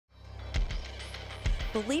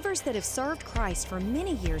Believers that have served Christ for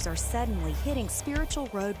many years are suddenly hitting spiritual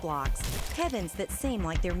roadblocks, heavens that seem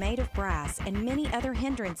like they're made of brass, and many other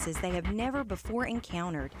hindrances they have never before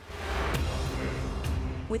encountered.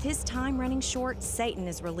 With his time running short, Satan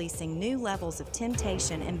is releasing new levels of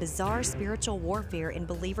temptation and bizarre spiritual warfare in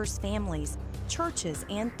believers' families, churches,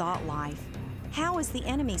 and thought life. How is the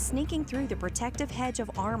enemy sneaking through the protective hedge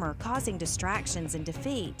of armor, causing distractions and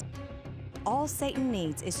defeat? All Satan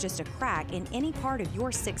needs is just a crack in any part of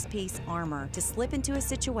your six-piece armor to slip into a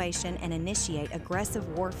situation and initiate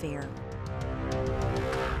aggressive warfare.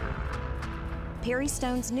 Perry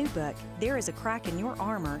Stone's new book, There Is a Crack in Your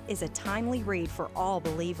Armor, is a timely read for all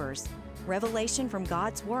believers. Revelation from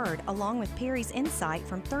God's Word, along with Perry's insight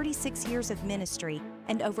from 36 years of ministry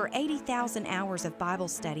and over 80,000 hours of Bible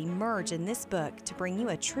study, merge in this book to bring you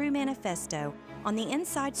a true manifesto on the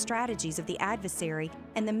inside strategies of the adversary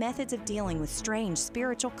and the methods of dealing with strange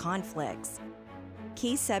spiritual conflicts.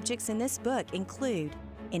 Key subjects in this book include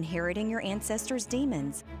inheriting your ancestors'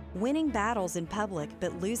 demons, winning battles in public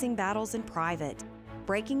but losing battles in private,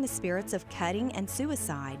 breaking the spirits of cutting and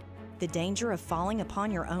suicide, the danger of falling upon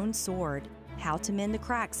your own sword, how to mend the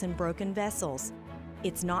cracks in broken vessels,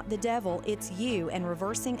 it's not the devil, it's you, and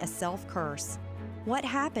reversing a self-curse, what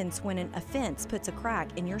happens when an offense puts a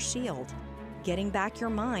crack in your shield, getting back your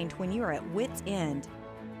mind when you are at wit's end,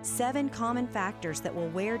 7 common factors that will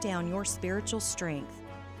wear down your spiritual strength.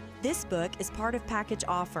 This book is part of package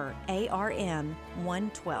offer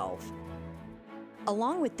ARM-112.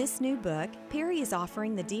 Along with this new book, Perry is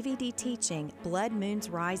offering the DVD teaching Blood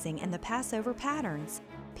Moons Rising and the Passover Patterns.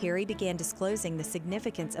 Perry began disclosing the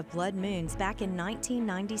significance of blood moons back in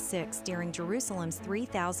 1996 during Jerusalem's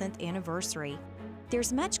 3000th anniversary.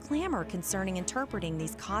 There's much clamor concerning interpreting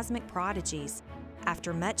these cosmic prodigies.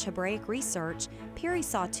 After much Hebraic research, Perry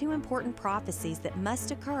saw 2 important prophecies that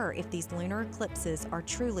must occur if these lunar eclipses are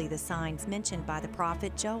truly the signs mentioned by the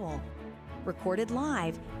prophet Joel. Recorded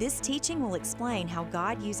live, this teaching will explain how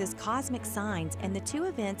God uses cosmic signs and the 2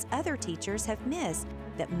 events other teachers have missed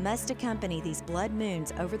that must accompany these blood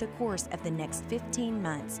moons over the course of the next 15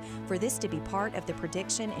 months for this to be part of the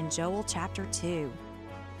prediction in Joel chapter 2.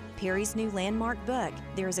 Perry's new landmark book,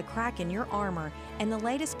 There Is a Crack in Your Armor, and the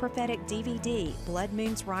latest prophetic DVD, Blood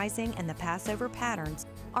Moons Rising and the Passover Patterns,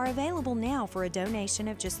 are available now for a donation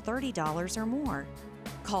of just $30 or more.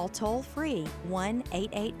 Call toll-free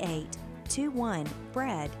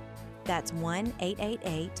 1-888-21-BREAD. That's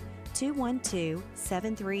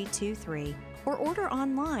 1-888-212-7323, or order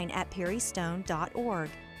online at perrystone.org.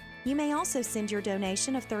 You may also send your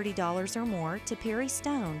donation of $30 or more to Perry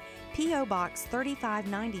Stone, P.O. Box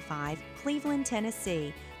 3595, Cleveland,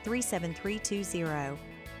 Tennessee 37320.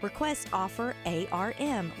 Request offer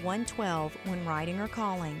ARM-112 when writing or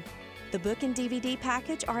calling. The book and DVD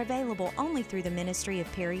package are available only through the ministry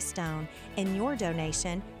of Perry Stone, and your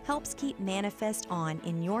donation helps keep Manna-Fest on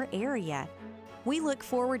in your area. We look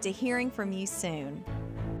forward to hearing from you soon.